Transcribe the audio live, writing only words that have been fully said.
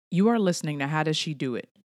You are listening to How Does She Do It?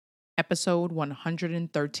 Episode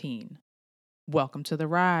 113. Welcome to the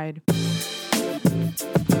ride.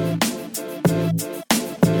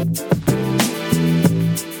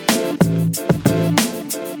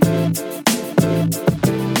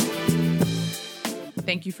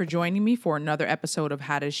 Thank you for joining me for another episode of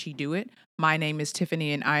How Does She Do It? My name is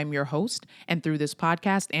Tiffany and I am your host. And through this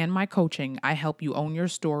podcast and my coaching, I help you own your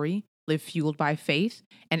story, live fueled by faith,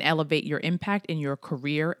 and elevate your impact in your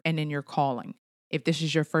career and in your calling. If this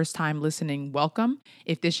is your first time listening, welcome.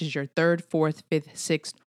 If this is your third, fourth, fifth,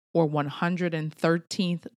 sixth, or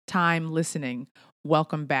 113th time listening,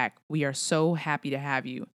 welcome back. We are so happy to have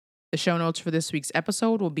you. The show notes for this week's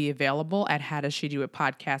episode will be available at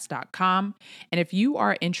howdoesshedoitpodcast.com. And if you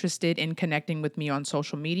are interested in connecting with me on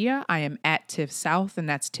social media, I am at Tiff South, and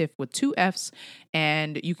that's Tiff with 2 F's.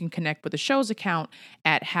 And you can connect with the show's account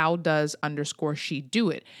at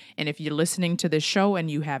howdoes_she-do-it. And if you're listening to this show and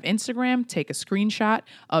you have Instagram, take a screenshot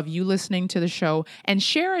of you listening to the show and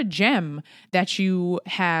share a gem that you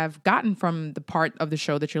have gotten from the part of the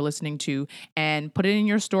show that you're listening to and put it in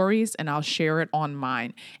your stories, and I'll share it on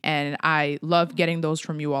mine. And I love getting those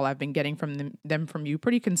from you all. I've been getting from them from you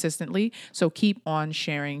pretty consistently. So keep on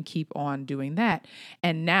sharing, keep on doing that.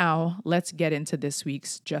 And now let's get into this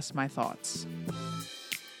week's Just My Thoughts.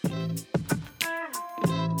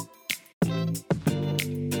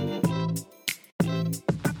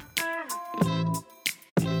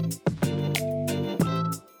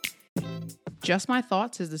 Just My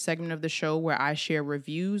Thoughts is the segment of the show where I share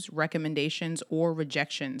reviews, recommendations, or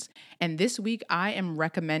rejections. And this week, I am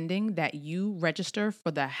recommending that you register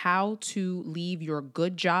for the How to Leave Your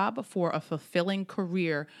Good Job for a Fulfilling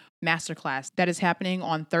Career Masterclass that is happening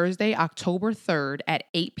on Thursday, October 3rd at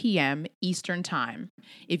 8 p.m. Eastern Time.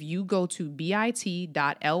 If you go to bit.ly/Tiff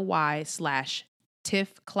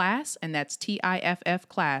class, and that's TIFF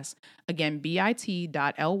class. Again, bit.ly/Tiff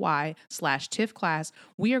class.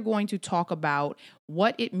 We are going to talk about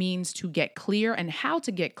what it means to get clear and how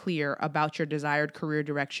to get clear about your desired career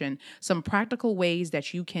direction, some practical ways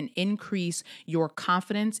that you can increase your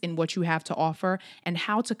confidence in what you have to offer, and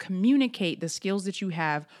how to communicate the skills that you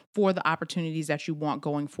have for the opportunities that you want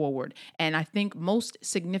going forward. And I think most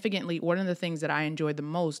significantly, one of the things that I enjoy the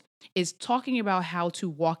most is talking about how to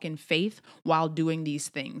walk in faith while doing these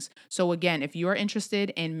things. So again, if you're interested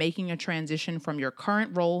in making a transition from your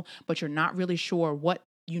current role, but you're not really sure what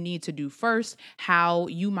you need to do first, how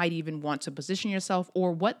you might even want to position yourself,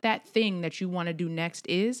 or what that thing that you want to do next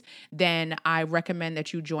is, then I recommend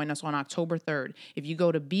that you join us on October 3rd. If you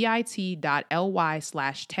go to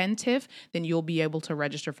bit.ly/10tiff, then you'll be able to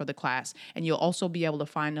register for the class. And you'll also be able to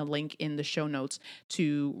find a link in the show notes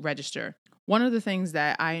to register. One of the things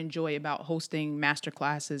that I enjoy about hosting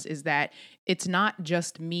masterclasses is that it's not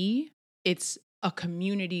just me, it's a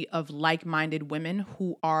community of like-minded women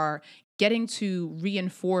who are getting to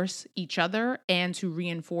reinforce each other and to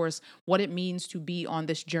reinforce what it means to be on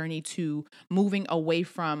this journey to moving away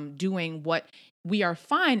from doing what we are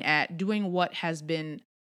fine at, doing what has been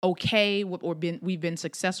okay or we've been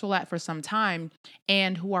successful at for some time,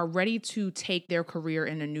 and who are ready to take their career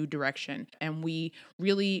in a new direction. And we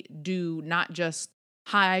really do not just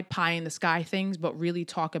high pie in the sky things, but really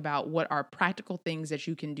talk about what are practical things that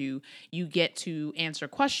you can do. You get to answer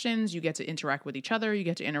questions, you get to interact with each other, you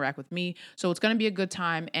get to interact with me. So it's going to be a good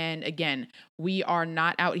time. And again, we are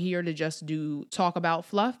not out here to just talk about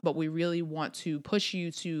fluff, but we really want to push you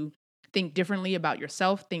to think differently about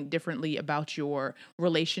yourself, think differently about your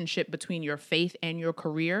relationship between your faith and your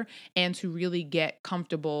career, and to really get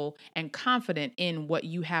comfortable and confident in what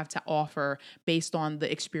you have to offer based on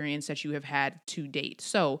the experience that you have had to date.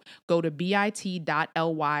 So go to bit.ly/Tiff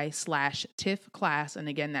class. And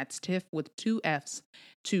again, that's Tiff with 2 F's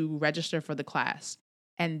to register for the class.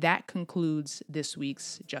 And that concludes this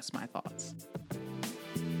week's Just My Thoughts.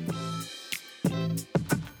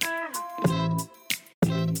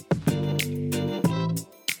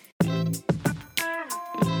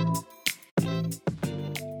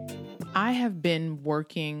 I have been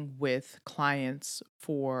working with clients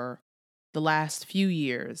for the last few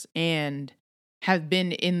years and have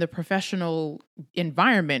been in the professional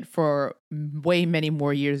environment for way many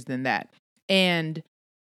more years than that. And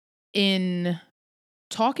in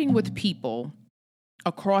talking with people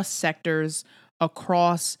across sectors,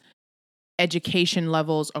 across education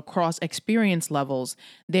levels, across experience levels,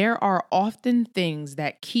 there are often things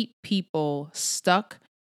that keep people stuck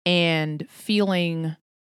and feeling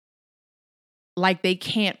like they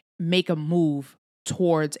can't make a move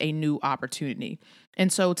towards a new opportunity.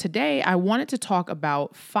 And so today I wanted to talk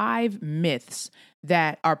about 5 myths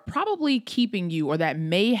that are probably keeping you, or that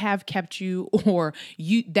may have kept you, or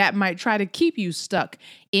you that might try to keep you stuck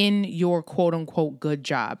in your quote unquote good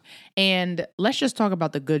job. And let's just talk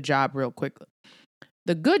about the good job real quickly.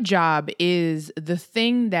 The good job is the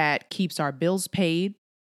thing that keeps our bills paid,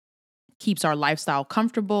 keeps our lifestyle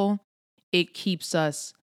comfortable. It keeps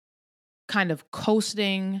us kind of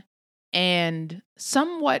coasting, and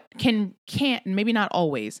somewhat can't, maybe not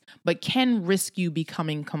always, but can risk you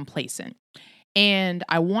becoming complacent. And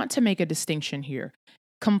I want to make a distinction here.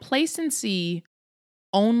 Complacency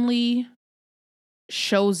only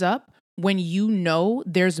shows up when you know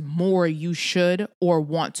there's more you should or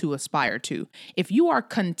want to aspire to. If you are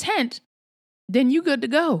content, then you good to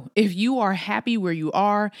go. If you are happy where you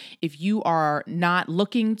are, if you are not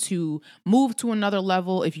looking to move to another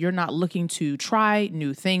level, if you're not looking to try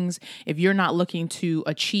new things, if you're not looking to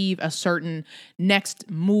achieve a certain next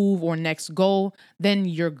move or next goal, then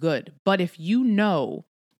you're good. But if you know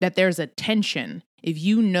that there's a tension, if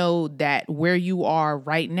you know that where you are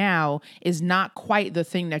right now is not quite the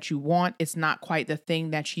thing that you want, it's not quite the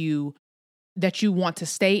thing that you want to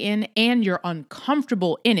stay in, and you're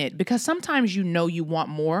uncomfortable in it, because sometimes you know you want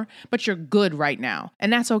more, but you're good right now,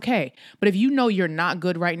 and that's okay. But if you know you're not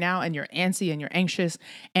good right now, and you're antsy and you're anxious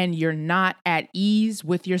and you're not at ease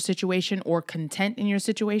with your situation or content in your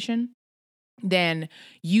situation, then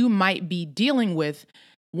you might be dealing with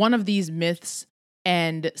one of these myths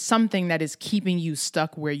and something that is keeping you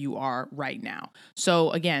stuck where you are right now.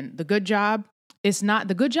 So again, the good job is not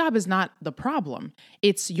the problem.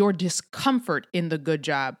 It's your discomfort in the good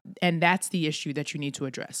job. And that's the issue that you need to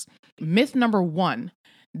address. Myth number 1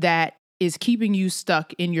 that is keeping you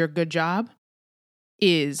stuck in your good job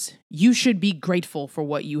is you should be grateful for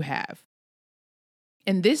what you have.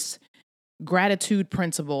 And this gratitude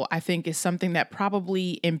principle, I think, is something that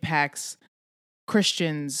probably impacts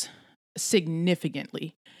Christians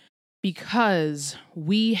significantly, because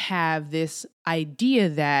we have this idea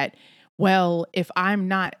that, well, if I'm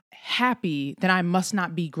not happy, then I must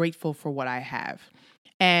not be grateful for what I have.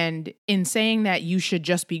 And in saying that you should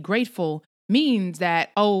just be grateful means that,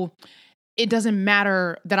 oh, it doesn't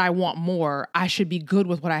matter that I want more. I should be good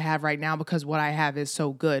with what I have right now because what I have is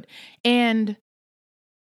so good. And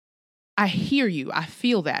I hear you. I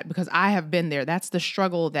feel that, because I have been there. That's the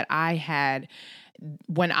struggle that I had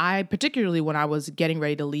particularly when I was getting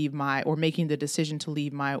ready to leave making the decision to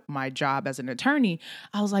leave my job as an attorney.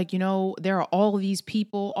 I was like, there are all these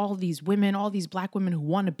people, all these women, all these Black women who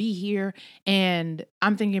want to be here, and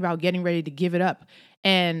I'm thinking about getting ready to give it up.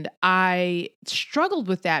 And I struggled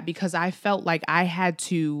with that because I felt like I had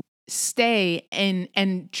to stay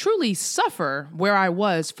and truly suffer where I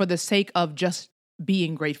was for the sake of just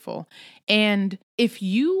being grateful. And if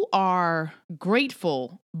you are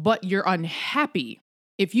grateful, but you're unhappy,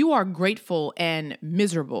 if you are grateful and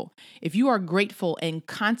miserable, if you are grateful and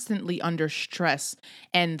constantly under stress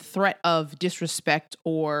and threat of disrespect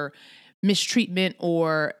or mistreatment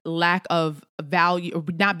or lack of value, or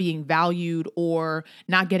not being valued, or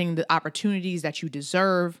not getting the opportunities that you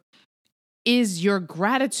deserve, is your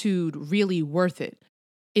gratitude really worth it?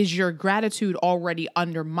 Is your gratitude already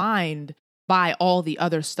undermined by all the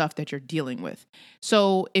other stuff that you're dealing with?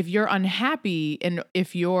 So if you're unhappy and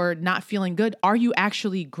if you're not feeling good, are you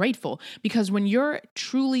actually grateful? Because when you're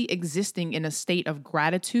truly existing in a state of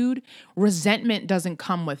gratitude, resentment doesn't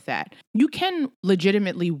come with that. You can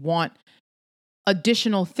legitimately want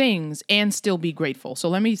additional things and still be grateful. So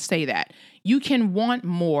let me say that. You can want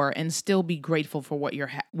more and still be grateful for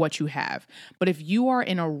what you have. But if you are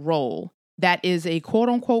in a role that is a quote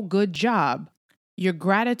unquote good job, your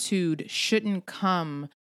gratitude shouldn't come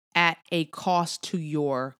at a cost to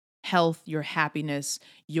your health, your happiness,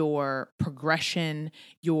 your progression,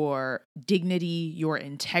 your dignity, your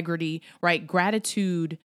integrity, right?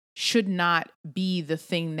 Gratitude should not be the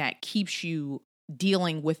thing that keeps you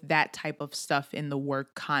dealing with that type of stuff in the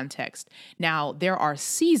work context. Now, there are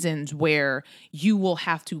seasons where you will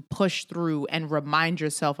have to push through and remind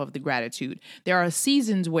yourself of the gratitude. There are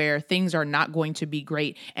seasons where things are not going to be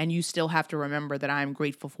great and you still have to remember that I'm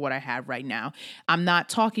grateful for what I have right now. I'm not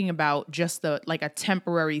talking about just a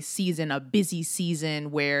temporary season, a busy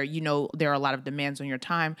season where, there are a lot of demands on your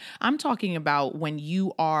time. I'm talking about when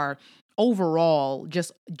you are overall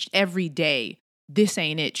just every day, this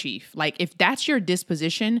ain't it, chief. Like, if that's your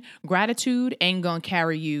disposition, gratitude ain't gonna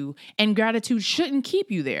carry you, and gratitude shouldn't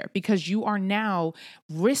keep you there, because you are now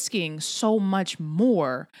risking so much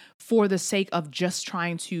more for the sake of just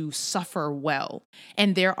trying to suffer well.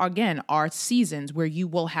 And there, again, are seasons where you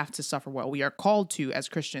will have to suffer well. We are called to, as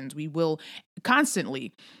Christians, we will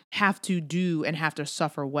constantly have to do and have to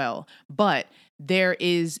suffer well. But there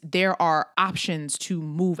are options to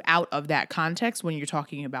move out of that context when you're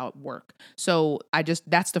talking about work. So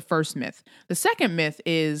that's the first myth. The second myth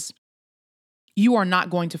is you are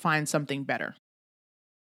not going to find something better.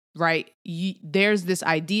 Right? There's this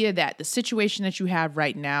idea that the situation that you have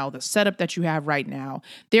right now, the setup that you have right now,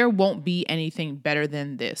 there won't be anything better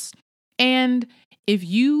than this. And if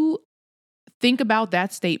you think about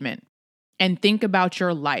that statement and think about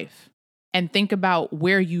your life and think about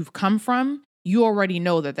where you've come from, you already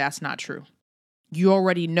know that that's not true. You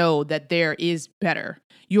already know that there is better.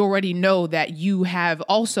 You already know that you have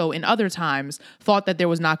also in other times thought that there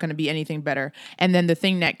was not going to be anything better. And then the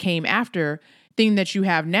thing that came after, thing that you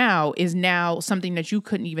have now is now something that you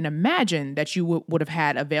couldn't even imagine that you would have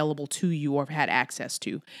had available to you or had access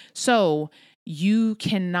to. So you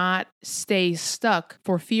cannot stay stuck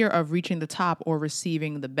for fear of reaching the top or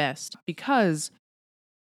receiving the best, because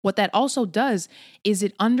what that also does is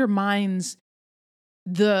it undermines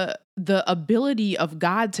the ability of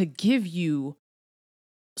God to give you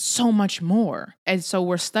so much more. And so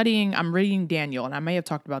I'm reading Daniel, and I may have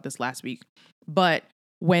talked about this last week, but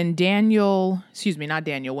when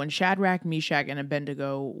when Shadrach, Meshach, and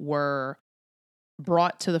Abednego were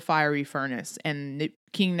brought to the fiery furnace and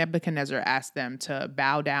King Nebuchadnezzar asked them to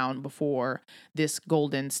bow down before this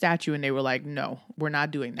golden statue, and they were like, no, we're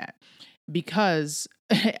not doing that, because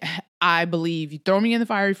I believe you throw me in the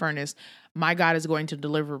fiery furnace, my God is going to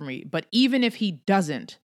deliver me. But even if he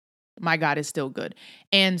doesn't, my God is still good.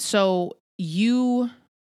 And so you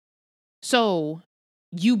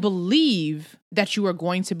believe that you are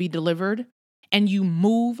going to be delivered, and you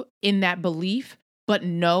move in that belief, but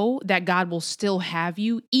know that God will still have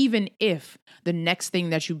you, even if the next thing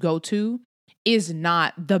that you go to is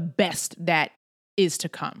not the best that is to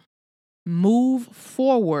come. Move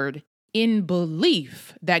forward in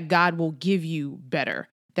belief that God will give you better,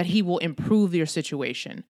 that he will improve your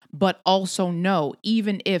situation. But also know,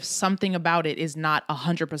 even if something about it is not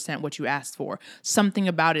 100% what you asked for, something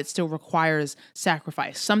about it still requires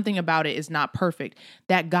sacrifice, something about it is not perfect,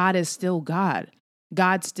 that God is still God.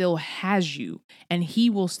 God still has you, and he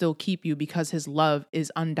will still keep you because his love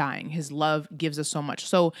is undying. His love gives us so much.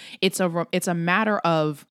 So it's a matter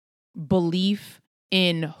of belief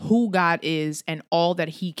in who God is and all that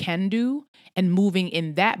he can do, and moving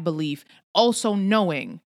in that belief, also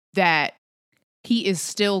knowing that he is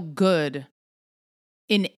still good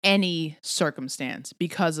in any circumstance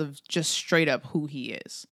because of just straight up who he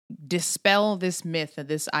is. Dispel this myth and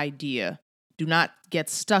this idea. Do not get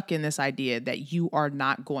stuck in this idea that you are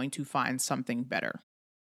not going to find something better.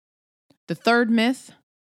 The third myth,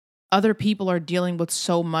 other people are dealing with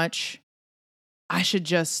so much, I should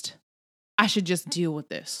just deal with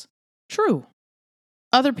this. True.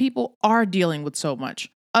 Other people are dealing with so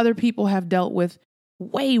much. Other people have dealt with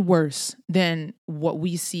way worse than what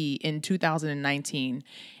we see in 2019.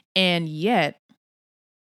 And yet,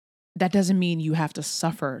 that doesn't mean you have to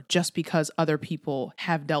suffer just because other people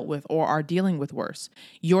have dealt with or are dealing with worse.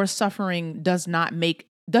 Your suffering does not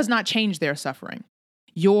change their suffering.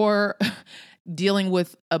 You're dealing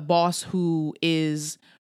with a boss who is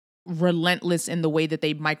relentless in the way that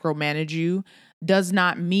they micromanage you does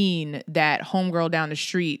not mean that homegirl down the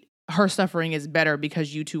street, her suffering is better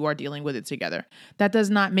because you two are dealing with it together. That does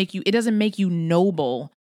not it doesn't make you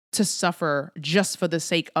noble to suffer just for the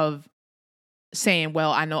sake of saying,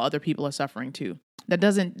 well, I know other people are suffering too. That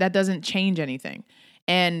doesn't change anything.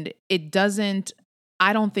 And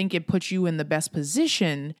I don't think it puts you in the best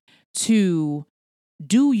position to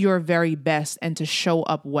do your very best and to show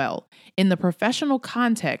up well. In the professional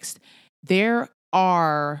context, there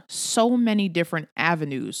are so many different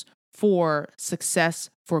avenues for success,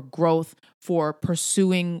 for growth, for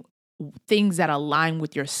pursuing things that align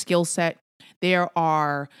with your skill set. There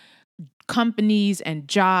are companies and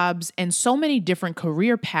jobs and so many different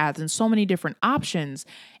career paths and so many different options.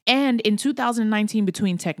 And in 2019,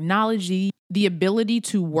 between technology, the ability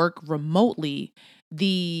to work remotely,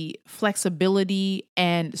 the flexibility,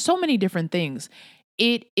 and so many different things,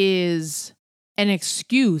 it is an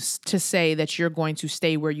excuse to say that you're going to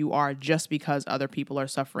stay where you are just because other people are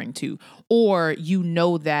suffering too, or you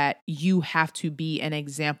know that you have to be an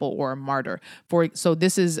example or a martyr. So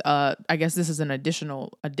this is, I guess this is an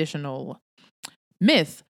additional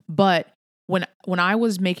myth. But when I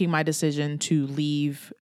was making my decision to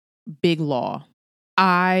leave big law,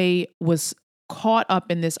 I was caught up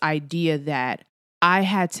in this idea that I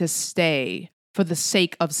had to stay for the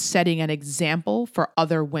sake of setting an example for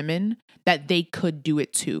other women that they could do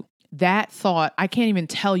it too. That thought, I can't even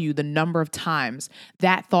tell you the number of times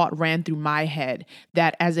that thought ran through my head,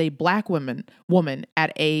 that as a Black woman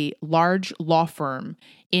at a large law firm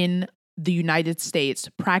in the United States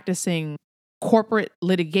practicing corporate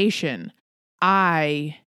litigation,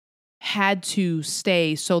 I had to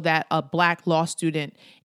stay so that a Black law student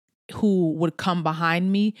who would come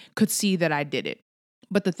behind me could see that I did it.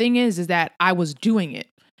 But the thing is that I was doing it.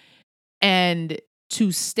 And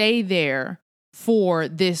to stay there for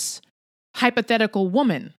this hypothetical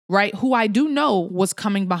woman, right, who I do know was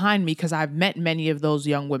coming behind me, because I've met many of those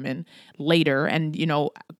young women later and,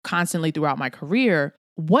 constantly throughout my career.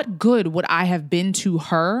 What good would I have been to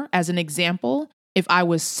her as an example if I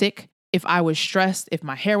was sick, if I was stressed, if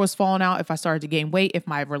my hair was falling out, if I started to gain weight, if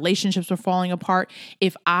my relationships were falling apart,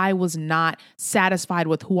 if I was not satisfied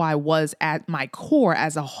with who I was at my core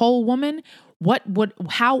as a whole woman? What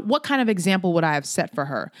kind of example would I have set for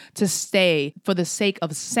her to stay for the sake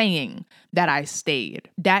of saying that I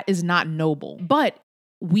stayed? That is not noble. But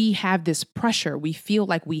we have this pressure. We feel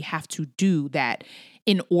like we have to do that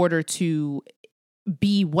in order to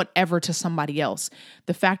be whatever to somebody else.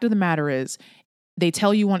 The fact of the matter is, they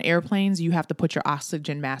tell you on airplanes, you have to put your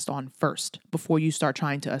oxygen mask on first before you start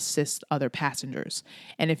trying to assist other passengers.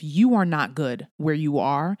 And if you are not good where you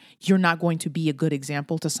are, you're not going to be a good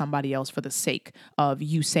example to somebody else for the sake of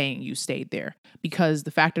you saying you stayed there. Because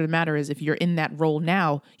the fact of the matter is, if you're in that role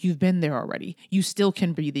now, you've been there already. You still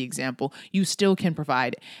can be the example. You still can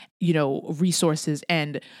provide, resources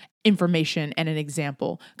and information and an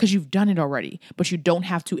example, because you've done it already. But you don't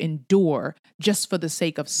have to endure just for the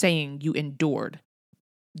sake of saying you endured.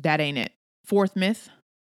 That ain't it. Fourth myth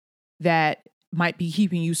that might be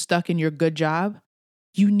keeping you stuck in your good job: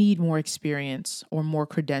 you need more experience or more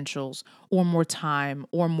credentials or more time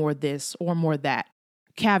or more this or more that.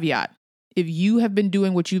 Caveat: if you have been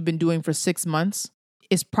doing what you've been doing for 6 months,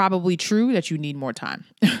 it's probably true that you need more time.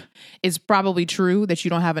 It's probably true that you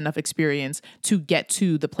don't have enough experience to get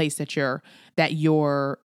to the place that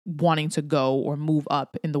you're wanting to go or move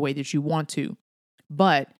up in the way that you want to.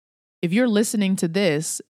 But if you're listening to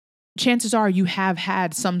this, chances are you have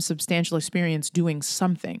had some substantial experience doing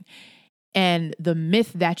something. And the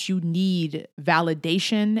myth that you need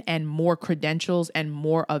validation and more credentials and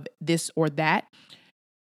more of this or that,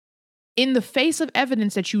 in the face of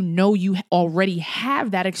evidence that you already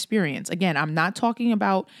have that experience. Again, I'm not talking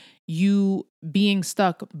about you being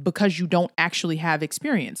stuck because you don't actually have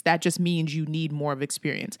experience. That just means you need more of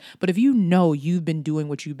experience. But if you know you've been doing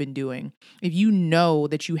what you've been doing, if you know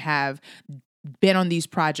that you have been on these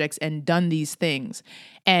projects and done these things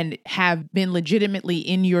and have been legitimately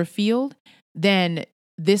in your field, then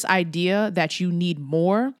this idea that you need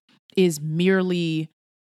more is merely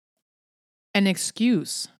an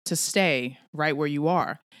excuse to stay right where you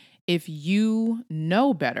are. If you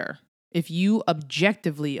know better, if you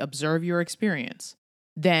objectively observe your experience,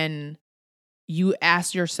 then you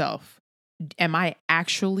ask yourself, am I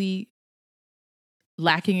actually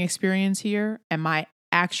lacking experience here? Am I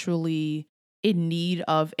actually in need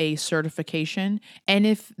of a certification? And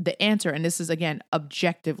if the answer, and this is again,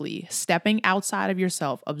 objectively, stepping outside of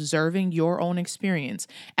yourself, observing your own experience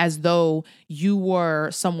as though you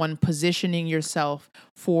were someone positioning yourself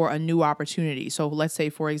for a new opportunity. So let's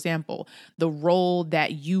say, for example, the role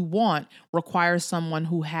that you want requires someone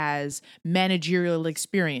who has managerial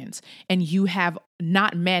experience and you have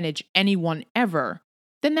not managed anyone ever,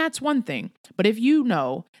 then that's one thing. But if you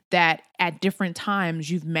know that at different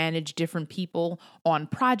times you've managed different people on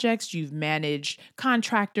projects, you've managed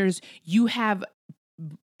contractors, you have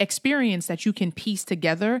experience that you can piece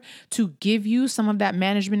together to give you some of that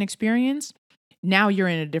management experience, now you're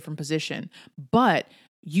in a different position. But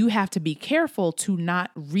you have to be careful to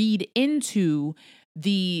not read into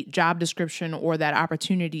the job description or that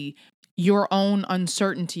opportunity your own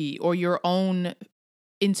uncertainty or your own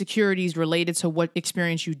insecurities related to what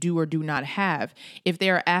experience you do or do not have. If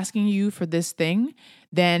they are asking you for this thing,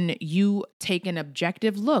 then you take an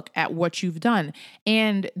objective look at what you've done.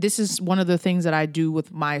 And this is one of the things that I do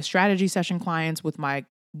with my strategy session clients, with my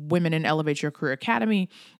Women in Elevate Your Career Academy,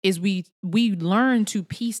 is we learn to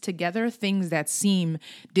piece together things that seem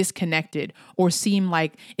disconnected or seem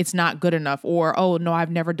like it's not good enough, or, oh no,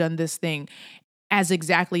 I've never done this thing as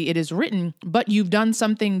exactly it is written, but you've done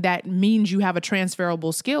something that means you have a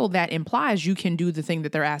transferable skill that implies you can do the thing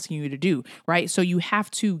that they're asking you to do, right? So you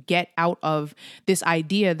have to get out of this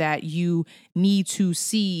idea that you need to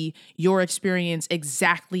see your experience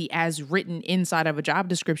exactly as written inside of a job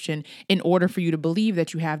description in order for you to believe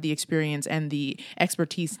that you have the experience and the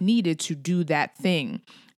expertise needed to do that thing.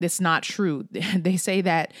 That's not true. They say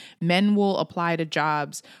that men will apply to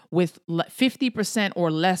jobs with 50%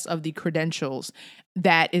 or less of the credentials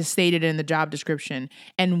that is stated in the job description.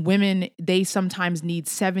 And women, they sometimes need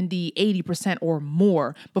 70, 80% or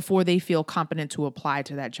more before they feel competent to apply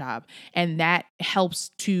to that job. And that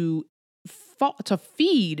helps to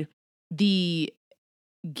feed the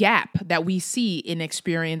gap that we see in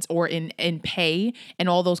experience or in pay and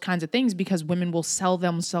all those kinds of things, because women will sell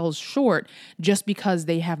themselves short just because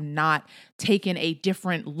they have not taken a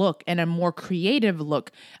different look and a more creative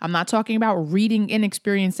look. I'm not talking about reading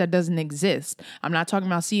inexperience that doesn't exist. I'm not talking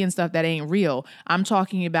about seeing stuff that ain't real. I'm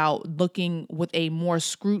talking about looking with a more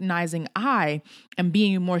scrutinizing eye and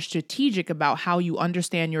being more strategic about how you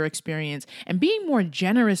understand your experience and being more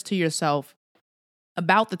generous to yourself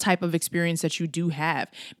about the type of experience that you do have,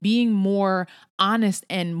 being more honest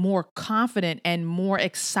and more confident and more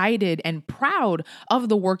excited and proud of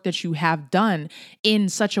the work that you have done in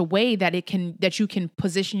such a way that you can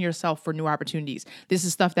position yourself for new opportunities. This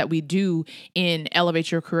is stuff that we do in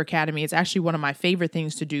Elevate Your Career Academy. It's actually one of my favorite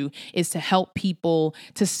things to do, is to help people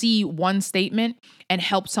to see one statement and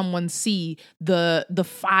help someone see the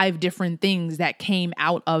 5 different things that came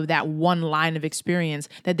out of that one line of experience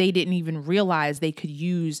that they didn't even realize they could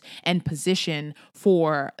use and position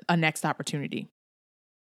for a next opportunity.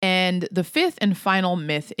 And the 5th and final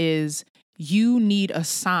myth is you need a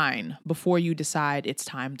sign before you decide it's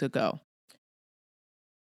time to go.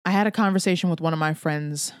 I had a conversation with one of my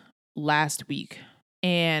friends last week,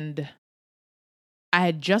 and I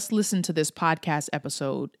had just listened to this podcast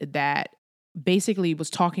episode that basically was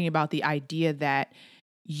talking about the idea that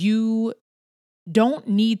you don't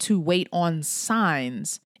need to wait on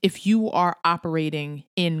signs if you are operating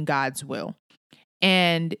in God's will.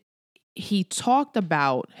 And he talked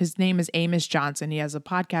about, his name is Amos Johnson. He has a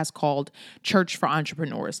podcast called Church for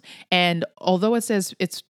Entrepreneurs. And although it says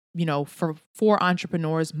it's, for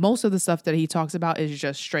entrepreneurs, most of the stuff that he talks about is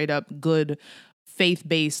just straight up good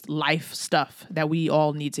faith-based life stuff that we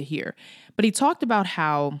all need to hear. But he talked about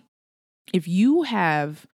how if you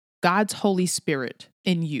have God's Holy Spirit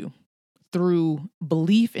in you through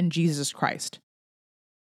belief in Jesus Christ,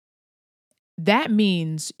 that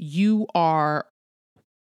means you are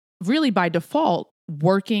really by default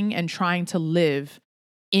working and trying to live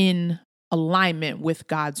in alignment with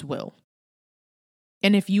God's will.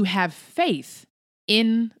 And if you have faith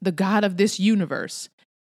in the God of this universe,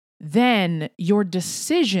 then your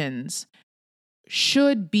decisions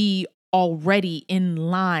should be already in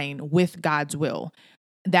line with God's will.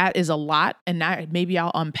 That is a lot, and maybe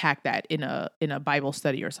I'll unpack that in a Bible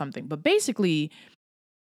study or something. But basically,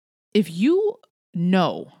 if you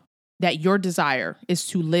know that your desire is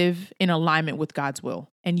to live in alignment with God's will,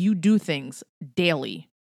 and you do things daily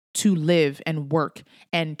to live and work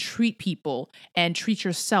and treat people and treat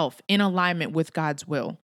yourself in alignment with God's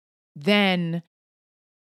will, then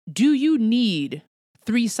do you need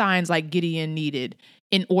 3 signs like Gideon needed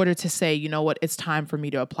in order to say, you know what, it's time for me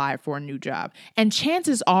to apply for a new job? And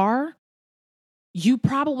chances are you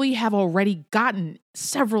probably have already gotten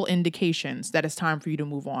several indications that it's time for you to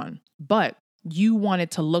move on, but you want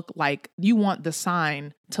the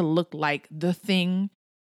sign to look like the thing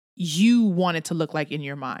you want it to look like in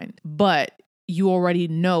your mind, but you already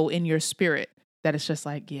know in your spirit that it's just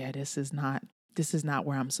like, yeah, this is not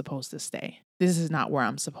where I'm supposed to stay. This is not where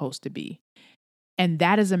I'm supposed to be. And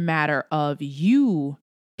that is a matter of you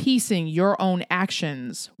piecing your own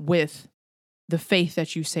actions with the faith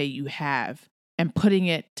that you say you have and putting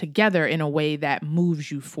it together in a way that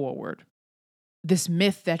moves you forward. This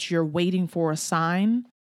myth that you're waiting for a sign,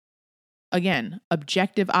 again,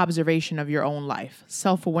 objective observation of your own life,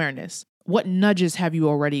 self-awareness. What nudges have you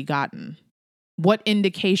already gotten? What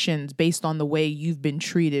indications based on the way you've been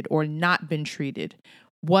treated or not been treated?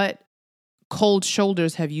 What cold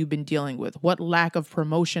shoulders have you been dealing with? What lack of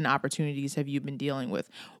promotion opportunities have you been dealing with?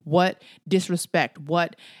 What disrespect?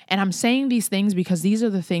 And I'm saying these things because these are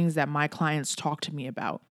the things that my clients talk to me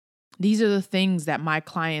about. These are the things that my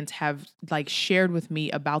clients have shared with me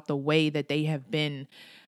about the way that they have been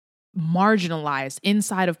marginalized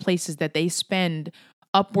inside of places that they spend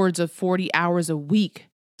upwards of 40 hours a week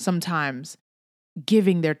sometimes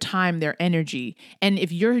giving their time, their energy. And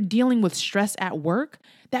if you're dealing with stress at work,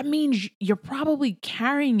 that means you're probably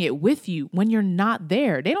carrying it with you when you're not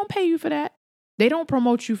there. They don't pay you for that. They don't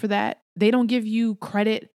promote you for that. They don't give you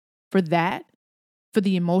credit for that, for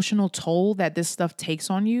the emotional toll that this stuff takes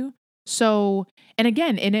on you. So, and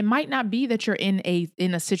again, and it might not be that you're in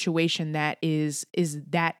a situation that is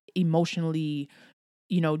that emotionally,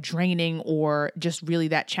 draining or just really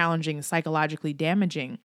that challenging, psychologically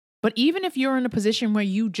damaging. But even if you're in a position where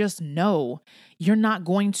you just know you're not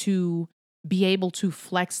going to be able to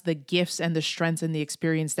flex the gifts and the strengths and the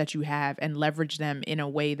experience that you have and leverage them in a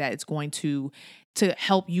way that it's going to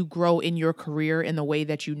help you grow in your career in the way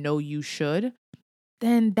that you know you should,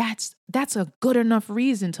 then that's a good enough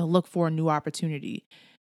reason to look for a new opportunity.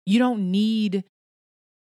 You don't need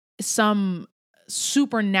some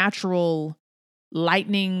supernatural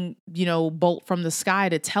lightning, bolt from the sky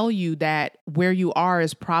to tell you that where you are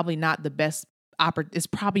is probably not the best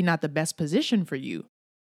position for you.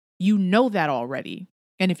 You know that already.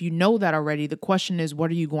 And if you know that already, the question is,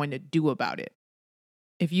 what are you going to do about it?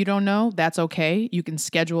 If you don't know, that's okay. You can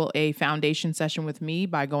schedule a foundation session with me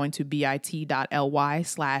by going to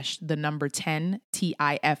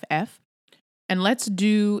bit.ly/10TIFF. And let's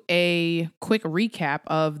do a quick recap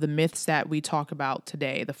of the myths that we talk about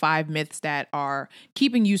today, the 5 myths that are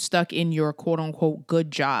keeping you stuck in your quote unquote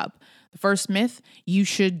good job. The first myth, you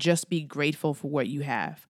should just be grateful for what you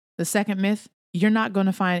have. The second myth, you're not going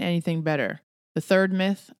to find anything better. The third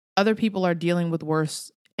myth, other people are dealing with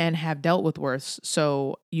worse and have dealt with worse,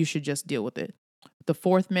 so you should just deal with it. The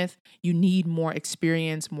fourth myth, you need more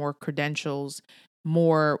experience, more credentials,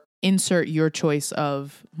 more insert your choice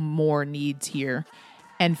of more needs here.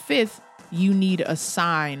 And fifth, you need a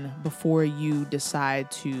sign before you decide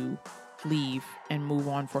to leave and move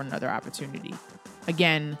on for another opportunity.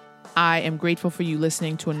 Again, I am grateful for you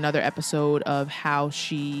listening to another episode of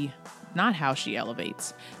Not How She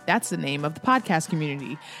Elevates. That's the name of the podcast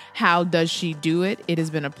community. How does she do it? It has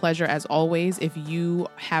been a pleasure as always. If you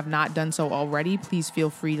have not done so already, please feel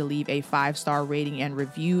free to leave a 5-star rating and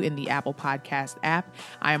review in the Apple Podcast app.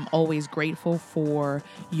 I am always grateful for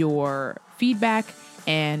your feedback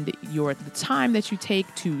and the time that you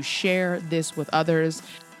take to share this with others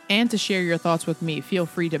and to share your thoughts with me. Feel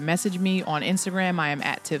free to message me on Instagram. I am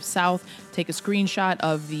at Tiff South. Take a screenshot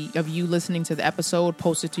of you listening to the episode,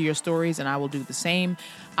 post it to your stories, and I will do the same.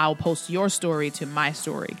 I'll post your story to my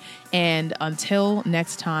story. And until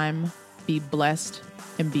next time, be blessed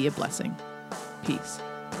and be a blessing. Peace.